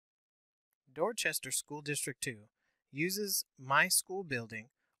Dorchester School District 2 uses My School Building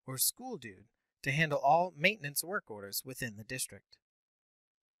or SchoolDude to handle all maintenance work orders within the district.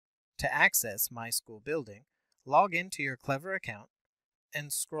 To access My School Building, log into your Clever account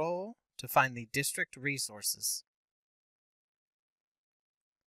and scroll to find the district resources.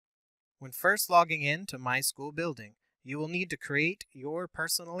 When first logging in to My School Building, you will need to create your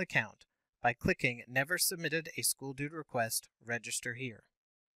personal account by clicking Never Submitted a SchoolDude Request, Register Here.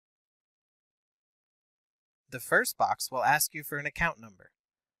 The first box will ask you for an account number.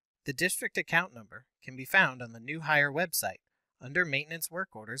 The district account number can be found on the New Hire website under Maintenance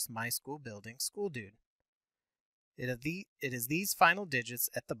Work Orders My School Building SchoolDude. It is these final digits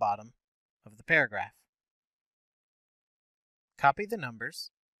at the bottom of the paragraph. Copy the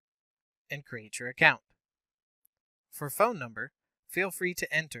numbers and create your account. For phone number, feel free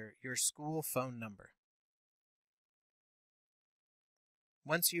to enter your school phone number.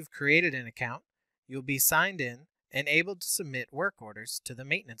 Once you've created an account, you'll be signed in and able to submit work orders to the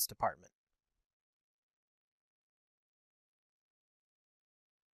maintenance department.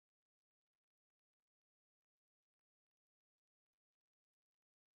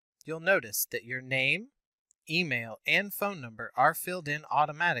 You'll notice that your name, email, and phone number are filled in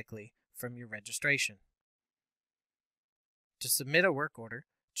automatically from your registration. To submit a work order,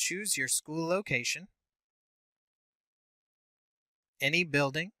 choose your school location, any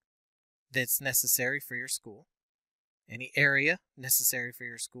building that's necessary for your school, any area necessary for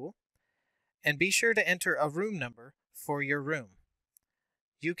your school, and be sure to enter a room number for your room.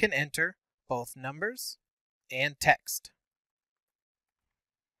 You can enter both numbers and text.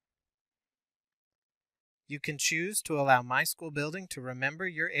 You can choose to allow My School Building to remember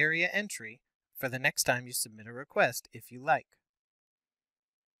your area entry for the next time you submit a request if you like.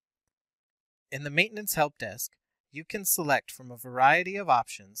 In the Maintenance Help Desk, you can select from a variety of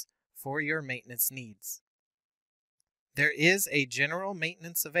options for your maintenance needs. There is a general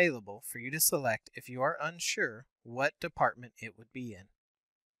maintenance available for you to select if you are unsure what department it would be in.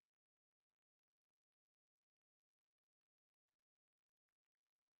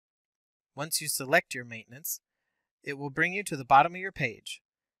 Once you select your maintenance, it will bring you to the bottom of your page.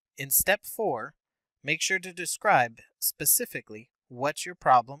 In step 4, make sure to describe specifically what your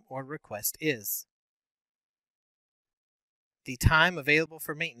problem or request is. The time available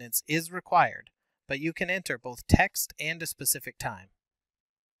for maintenance is required, but you can enter both text and a specific time.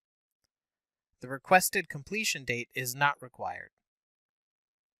 The requested completion date is not required.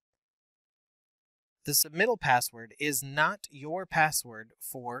 The submittal password is not your password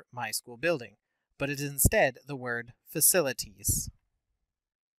for My School Building, but it is instead the word facilities.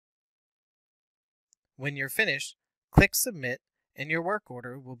 When you're finished, click Submit and your work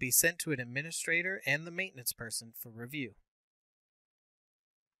order will be sent to an administrator and the maintenance person for review.